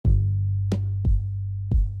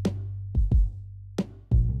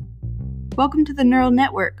Welcome to the Neural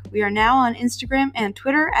Network. We are now on Instagram and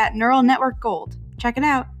Twitter at Neural Network Gold. Check it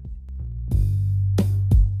out.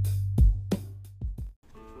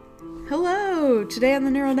 Hello! Today on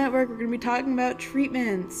the Neural Network, we're going to be talking about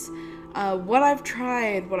treatments. What I've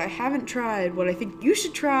tried, what I haven't tried, what I think you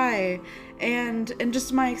should try, and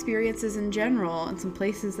just my experiences in general, and some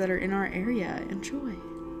places that are in our area. Enjoy.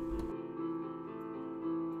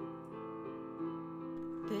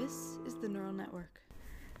 This is the Neural Network.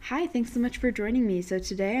 Hi, thanks so much for joining me. So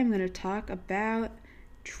today I'm going to talk about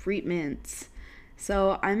treatments.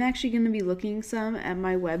 So I'm actually going to be looking some at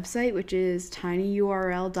my website, which is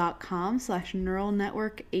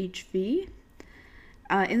tinyurl.com/neuralnetworkhv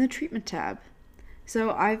in the treatment tab. So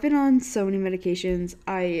I've been on so many medications.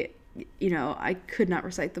 I could not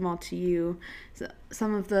recite them all to you. So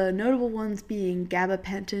some of the notable ones being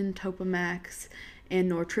gabapentin, Topamax, and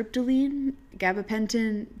nortriptyline.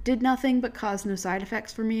 Gabapentin did nothing but caused no side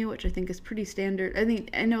effects for me, which I think is pretty standard.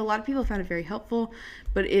 I know a lot of people found it very helpful,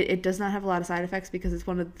 but it does not have a lot of side effects because it's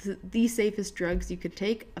one of the safest drugs you could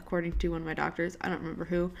take, according to one of my doctors. I don't remember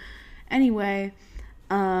who. Anyway,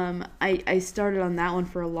 I started on that one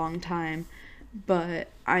for a long time, but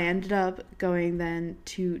I ended up going then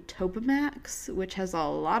to Topamax, which has a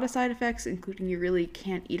lot of side effects, including you really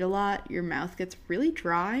can't eat a lot, your mouth gets really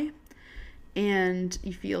dry, and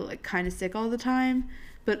you feel like kind of sick all the time.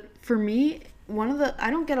 But for me, I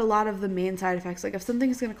don't get a lot of the main side effects. Like if something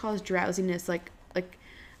is going to cause drowsiness, like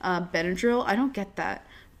Benadryl, I don't get that.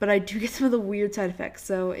 But I do get some of the weird side effects.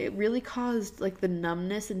 So it really caused like the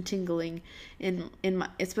numbness and tingling in my,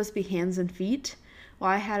 it's supposed to be hands and feet. Well,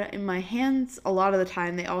 I had it in my hands a lot of the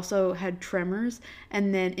time. They also had tremors.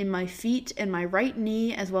 And then in my feet and my right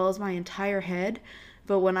knee, as well as my entire head.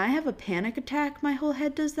 But when I have a panic attack, my whole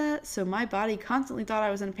head does that. So my body constantly thought I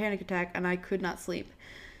was in a panic attack and I could not sleep.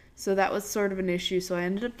 So that was sort of an issue. So I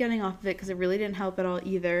ended up getting off of it because it really didn't help at all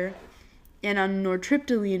either. And on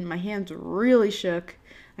nortriptyline, my hands really shook.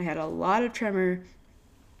 I had a lot of tremor,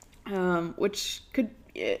 which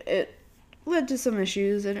it led to some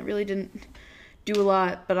issues, and it really didn't do a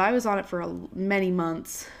lot. But I was on it for many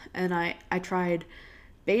months, and I tried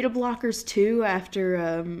beta blockers too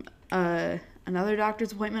after another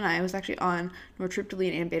doctor's appointment. I was actually on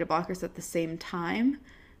nortriptyline and beta blockers at the same time,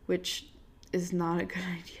 which is not a good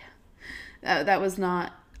idea. That was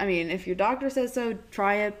not, I mean, if your doctor says so,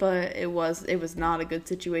 try it, but it was not a good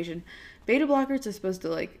situation. Beta blockers are supposed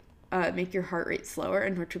to make your heart rate slower,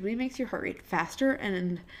 and nortriptyline makes your heart rate faster,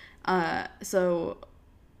 and so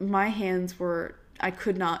my hands I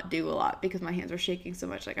could not do a lot because my hands were shaking so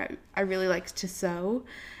much. Like I really liked to sew,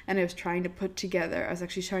 and I was trying to I was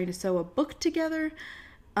actually trying to sew a book together,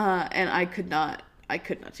 and I could not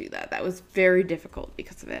do that. That was very difficult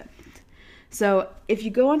because of it. So if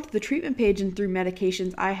you go onto the treatment page and through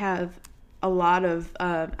medications, I have a lot of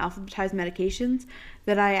alphabetized medications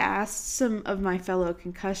that I asked some of my fellow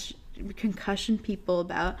concussion people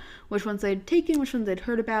about which ones they'd taken, which ones they'd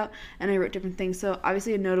heard about, and I wrote different things. So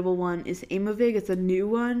obviously a notable one is Aimovig. It's a new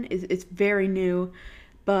one. It's very new,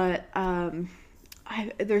 but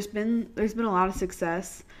there's been a lot of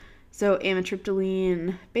success. So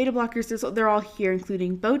amitriptyline, beta blockers, they're all here,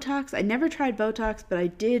 including Botox. I never tried Botox, but I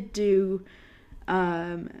did do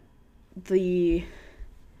the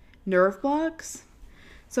nerve blocks.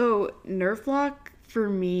 So nerve block for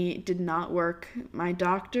me did not work. My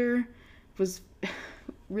doctor was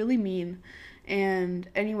really mean, and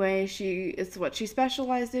anyway, it's what she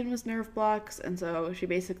specialized in was nerve blocks, and so she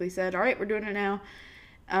basically said, all right, we're doing it now,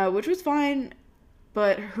 which was fine,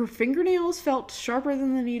 but her fingernails felt sharper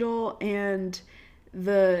than the needle, and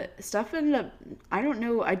the stuff ended up, I don't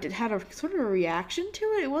know, had a sort of a reaction to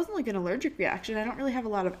it. It wasn't like an allergic reaction. I don't really have a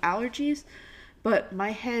lot of allergies, but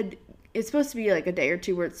my head, it's supposed to be like a day or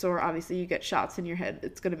two where it's sore. Obviously, you get shots in your head,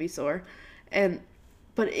 it's going to be sore.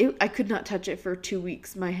 But I could not touch it for 2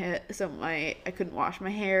 weeks. I couldn't wash my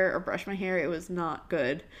hair or brush my hair. It was not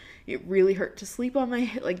good. It really hurt to sleep on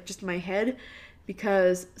just my head,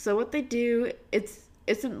 because, so what they do, it's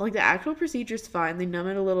like the actual procedure's fine. They numb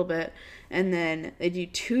it a little bit, and then they do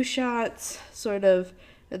 2 shots sort of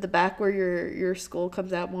at the back where your skull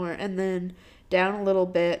comes out more, and then down a little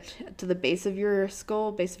bit to the base of your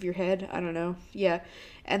skull, base of your head, I don't know, yeah,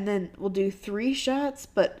 and then we'll do 3 shots,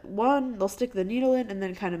 but one, they'll stick the needle in and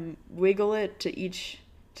then kind of wiggle it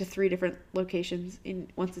to 3 different locations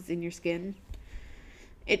once it's in your skin.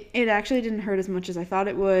 It actually didn't hurt as much as I thought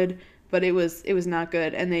it would, but it was not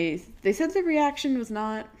good, and they said the reaction was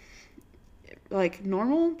not like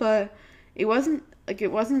normal, but it wasn't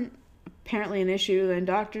apparently an issue, and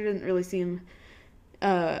doctor didn't really seem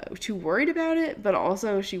too worried about it, but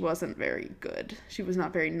also she wasn't very good. She was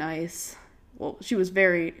not very nice. Well, she was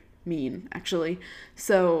very mean, actually.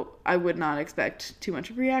 So I would not expect too much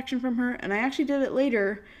of a reaction from her. And I actually did it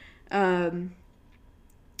later.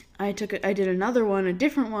 I did another one, a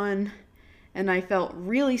different one, and I felt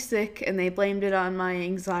really sick, and they blamed it on my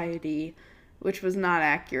anxiety, which was not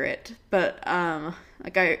accurate. But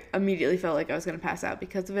like I immediately felt like I was going to pass out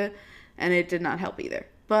because of it, and it did not help either.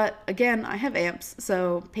 But again, I have AMPS,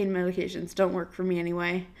 so pain medications don't work for me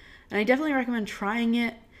anyway. And I definitely recommend trying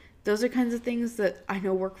it. Those are kinds of things that I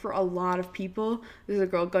know work for a lot of people. There's a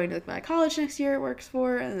girl going to my college next year it works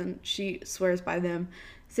for, and she swears by them.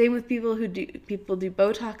 Same with people do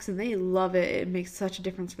Botox, and they love it. It makes such a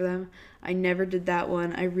difference for them. I never did that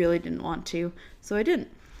one. I really didn't want to, so I didn't.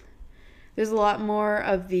 There's a lot more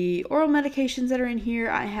of the oral medications that are in here.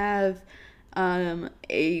 I have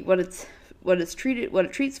what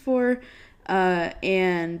it treats for,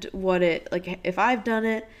 and what it, like, if I've done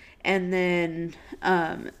it, and then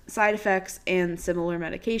side effects and similar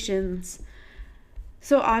medications.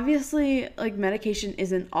 So obviously, like, medication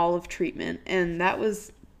isn't all of treatment, and that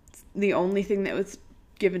was the only thing that was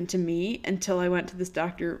given to me until I went to this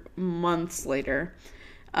doctor months later.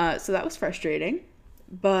 So that was frustrating.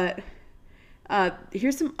 But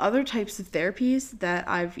here's some other types of therapies that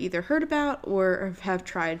I've either heard about or have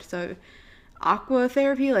tried. So aqua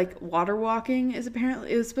therapy, like water walking, is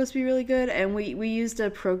supposed to be really good, and we used a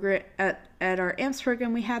program at our AMPS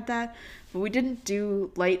program. We had that, but we didn't do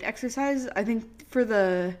light exercise. I think for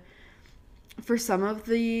some of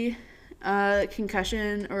the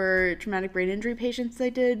concussion or traumatic brain injury patients,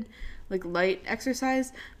 they did like light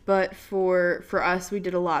exercise, but for us, we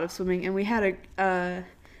did a lot of swimming, and we had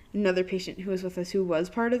another patient who was with us who was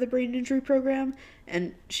part of the brain injury program,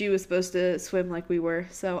 and she was supposed to swim like we were.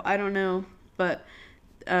 So I don't know, but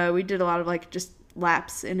we did a lot of like just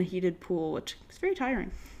laps in a heated pool, which is very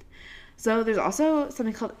tiring. So there's also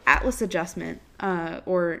something called Atlas adjustment,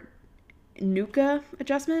 or Nuka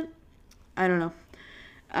adjustment. I don't know.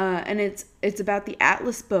 And it's about the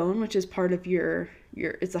atlas bone, which is part of your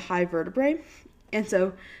it's a high vertebrae. And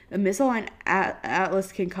so a misaligned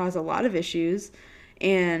atlas can cause a lot of issues,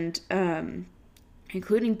 and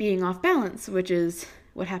including being off balance, which is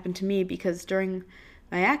what happened to me because during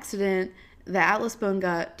my accident, the atlas bone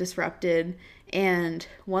got disrupted, and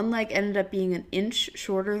one leg ended up being an inch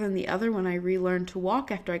shorter than the other when I relearned to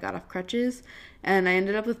walk after I got off crutches. And I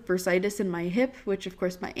ended up with bursitis in my hip, which of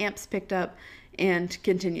course my AMPS picked up and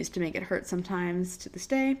continues to make it hurt sometimes to this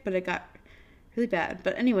day, but it got really bad.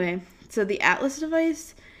 But anyway, so the Atlas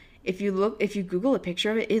device, if you Google a picture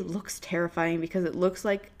of it, it looks terrifying because it looks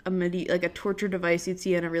like a torture device you'd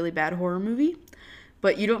see in a really bad horror movie,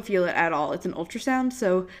 but you don't feel it at all. It's an ultrasound,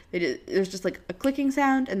 so there's just like a clicking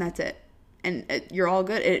sound, and that's it. And you're all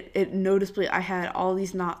good. It noticeably, I had all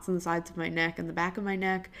these knots on the sides of my neck and the back of my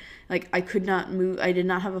neck. Like, I could not move. I did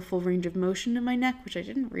not have a full range of motion in my neck, which I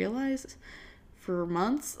didn't realize for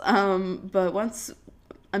months. But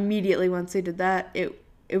immediately once they did that, it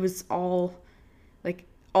was all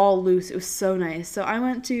loose. It was so nice. So I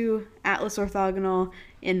went to Atlas Orthogonal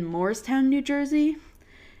in Morristown, New Jersey,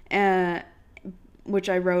 which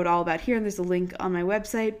I wrote all about here, and there's a link on my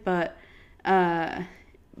website, but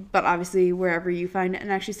obviously wherever you find it,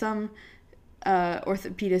 and actually some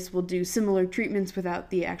orthopedists will do similar treatments without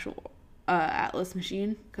the actual Atlas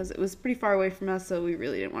machine, because it was pretty far away from us, so we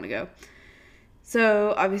really didn't want to go.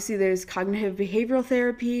 So obviously there's cognitive behavioral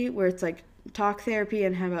therapy, where it's like talk therapy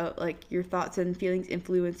and how about like your thoughts and feelings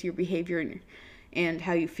influence your behavior and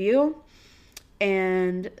how you feel.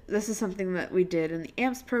 And this is something that we did in the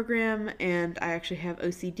AMPS program, and I actually have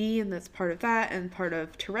OCD, and that's part of that and part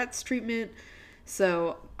of Tourette's treatment.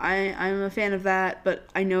 So I'm a fan of that, but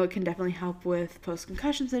I know it can definitely help with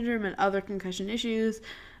post-concussion syndrome and other concussion issues,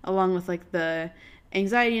 along with like the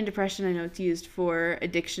anxiety and depression. I know it's used for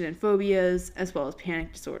addiction and phobias, as well as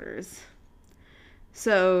panic disorders.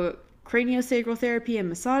 So craniosacral therapy and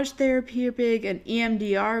massage therapy are big, and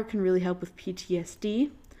EMDR can really help with PTSD.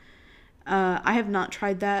 I have not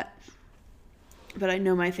tried that, but I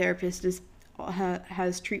know my therapist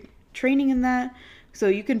has training in that. So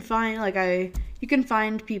you can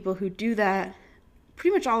find people who do that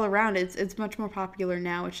pretty much all around. It's much more popular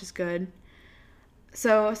now, which is good.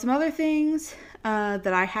 So some other things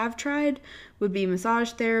that I have tried would be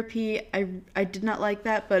massage therapy. I did not like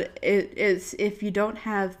that, but it is, if you don't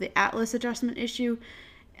have the Atlas adjustment issue,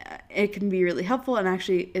 it can be really helpful, and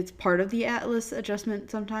actually it's part of the Atlas adjustment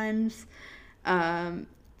sometimes. And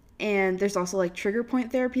there's also like trigger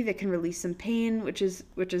point therapy that can release some pain, which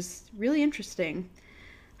is really interesting.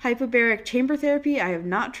 Hyperbaric chamber therapy I have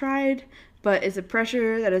not tried, but is a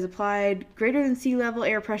pressure that is applied greater than sea level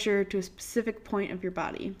air pressure to a specific point of your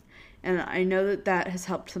body. And I know that that has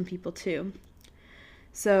helped some people too.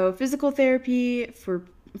 So physical therapy for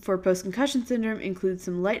post-concussion syndrome includes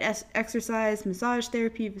some light exercise, massage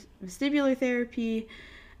therapy, vestibular therapy,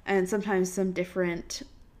 and sometimes some different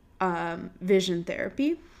vision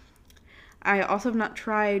therapy. I also have not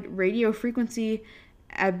tried radio frequency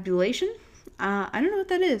ablation. I don't know what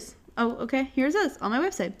that is. Oh, okay, here it says on my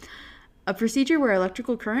website. A procedure where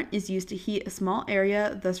electrical current is used to heat a small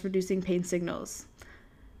area, thus reducing pain signals.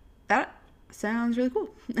 That sounds really cool.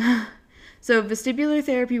 So vestibular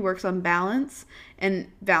therapy works on balance, and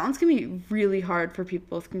balance can be really hard for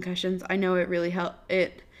people with concussions. I know it really helped.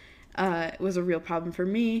 It was a real problem for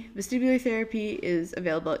me. Vestibular therapy is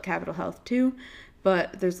available at Capitol Health too,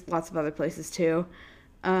 but there's lots of other places too.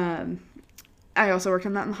 I also worked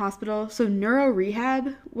on that in the hospital. So neuro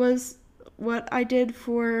rehab was what I did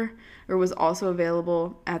for, or was also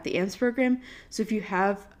available at the AMPS program. So if you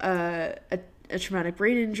have a traumatic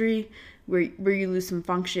brain injury where you lose some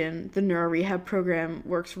function, the neuro rehab program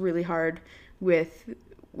works really hard with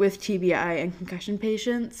TBI and concussion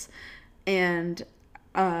patients. And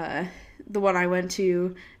the one I went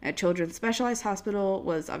to at Children's Specialized Hospital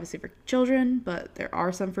was obviously for children, but there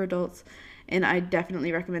are some for adults. And I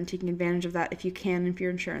definitely recommend taking advantage of that if you can, if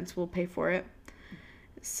your insurance will pay for it.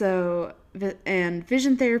 So, and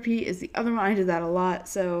vision therapy is the other one. I did that a lot.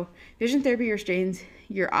 So vision therapy restrains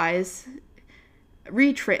your eyes,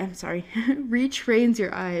 retrains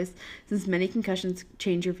your eyes, since many concussions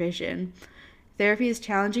change your vision. Therapy is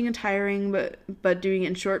challenging and tiring, but doing it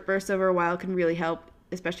in short bursts over a while can really help,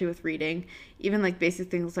 especially with reading, even like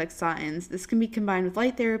basic things like signs. This can be combined with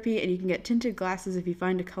light therapy, and you can get tinted glasses if you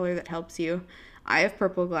find a color that helps you. I have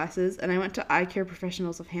purple glasses, and I went to Eye Care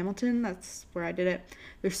Professionals of Hamilton. That's where I did it.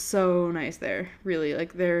 They're so nice there, really.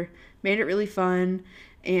 Like, they're made it really fun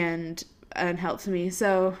and helps me.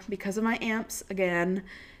 So because of my AMPS, again,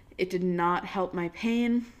 it did not help my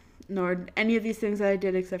pain, nor any of these things that I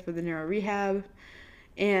did except for the neuro rehab.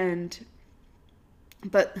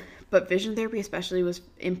 But vision therapy especially was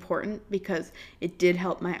important because it did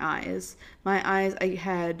help my eyes. I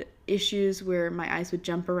had issues where my eyes would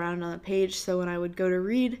jump around on the page, so when I would go to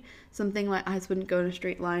read something, my eyes wouldn't go in a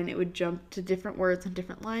straight line. It would jump to different words on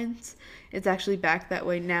different lines. It's actually back that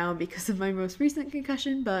way now because of my most recent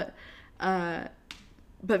concussion, but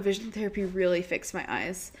vision therapy really fixed my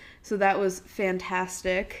eyes. So that was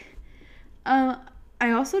fantastic. I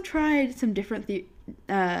also tried some different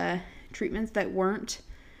treatments that weren't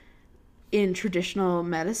in traditional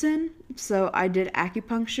medicine. So I did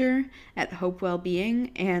acupuncture at Hope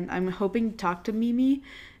Wellbeing, and I'm hoping to talk to Mimi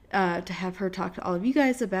to have her talk to all of you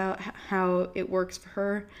guys about how it works for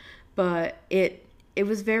her. But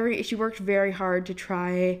she worked very hard to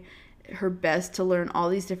try her best to learn all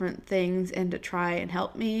these different things and to try and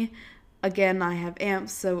help me. Again, I have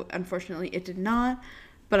AMPS, so unfortunately it did not,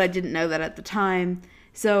 but I didn't know that at the time.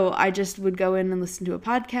 So I just would go in and listen to a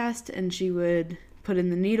podcast, and she would put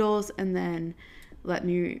in the needles and then let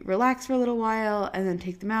me relax for a little while and then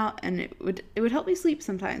take them out, and it would help me sleep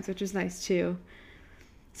sometimes, which is nice too.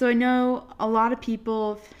 So I know a lot of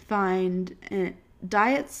people find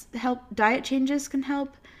diet changes can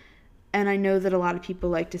help, and I know that a lot of people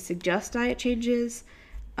like to suggest diet changes.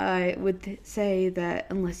 I would say that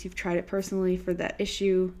unless you've tried it personally for that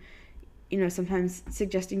issue, sometimes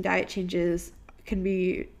suggesting diet changes can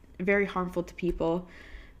be very harmful to people.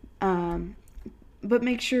 But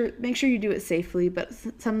make sure you do it safely. But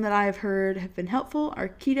some that I've heard have been helpful are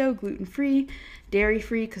keto, gluten-free,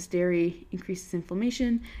 dairy-free because dairy increases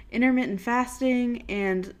inflammation, intermittent fasting,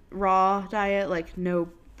 and raw diet, like no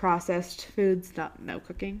processed foods, no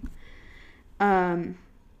cooking.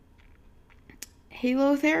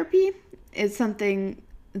 Halotherapy is something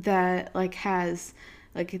that has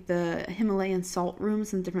the Himalayan salt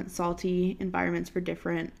rooms and different salty environments for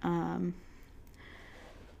different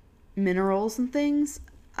minerals and things.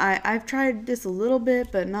 I've tried this a little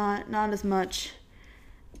bit, but not as much.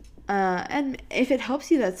 And if it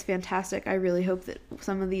helps you, that's fantastic. I really hope that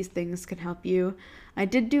some of these things can help you. I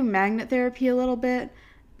did do magnet therapy a little bit,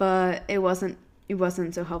 but it wasn't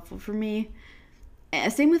so helpful for me.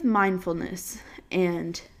 Same with mindfulness.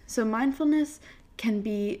 And so mindfulness can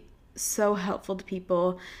be so helpful to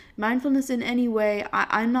people. Mindfulness in any way.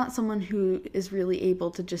 I'm not someone who is really able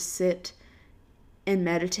to just sit and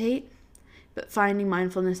meditate, but finding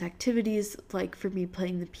mindfulness activities, like for me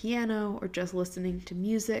playing the piano or just listening to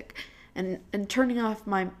music and turning off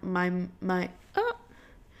my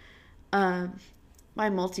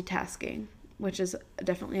multitasking, which is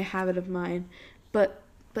definitely a habit of mine. But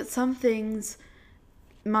some things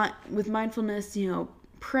with mindfulness,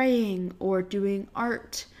 praying or doing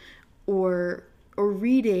art or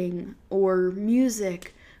reading or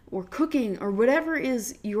music or cooking or whatever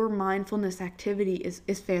is your mindfulness activity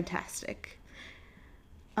is fantastic.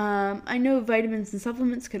 I know vitamins and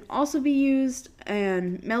supplements can also be used,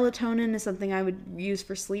 and melatonin is something I would use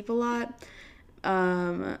for sleep a lot.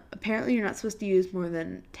 Apparently, you're not supposed to use more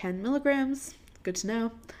than 10 milligrams. Good to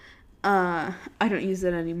know. I don't use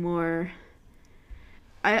it anymore.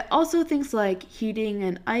 I also things like heating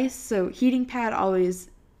and ice. So heating pad always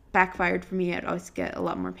backfired for me. I'd always get a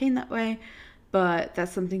lot more pain that way, but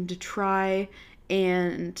that's something to try.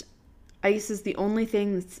 And ice is the only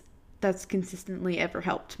thing that's consistently ever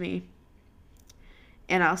helped me.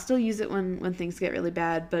 And I'll still use it when things get really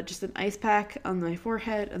bad, but just an ice pack on my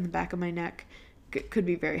forehead and the back of my neck could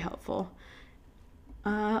be very helpful.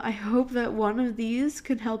 I hope that one of these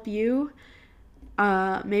could help you.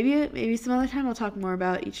 Maybe some other time I'll talk more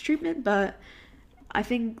about each treatment, but I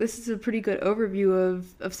think this is a pretty good overview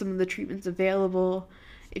of some of the treatments available.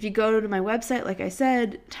 If you go to my website, like I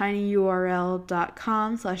said,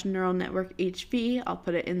 tinyurl.com/neuralnetworkhv, I'll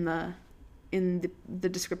put it in the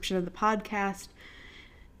description of the podcast,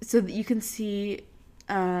 so that you can see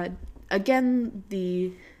again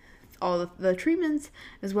all the treatments,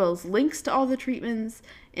 as well as links to all the treatments.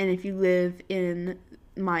 And if you live in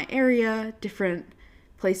my area, different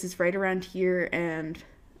places right around here, and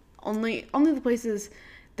only the places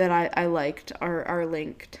that I liked are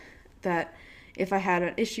linked. That if I had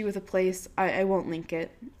an issue with a place, I won't link it.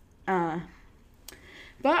 But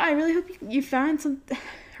I really hope you heard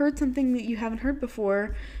something that you haven't heard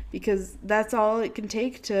before, because that's all it can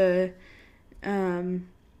take to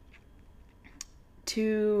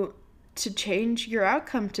change your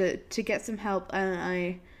outcome, to get some help.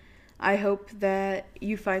 And I hope that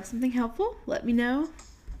you find something helpful. Let me know.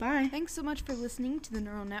 Bye. Thanks so much for listening to the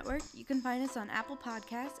Neural Network. You can find us on Apple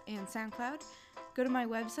Podcasts and SoundCloud. Go to my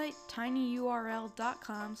website,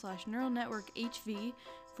 tinyurl.com/neuralnetworkhv,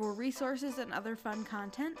 for resources and other fun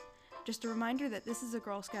content. Just a reminder that this is a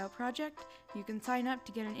Girl Scout project. You can sign up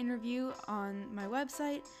to get an interview on my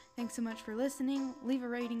website. Thanks so much for listening. Leave a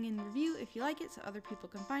rating and review if you like it so other people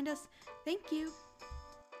can find us. Thank you.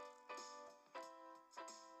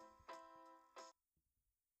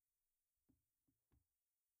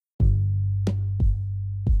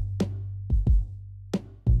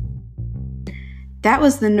 That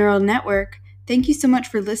was the Neural Network. Thank you so much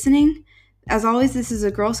for listening. As always, this is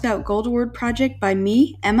a Girl Scout Gold Award project by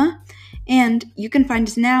me, Emma, and you can find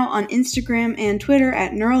us now on Instagram and Twitter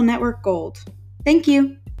at Neural Network Gold. Thank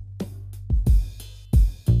you.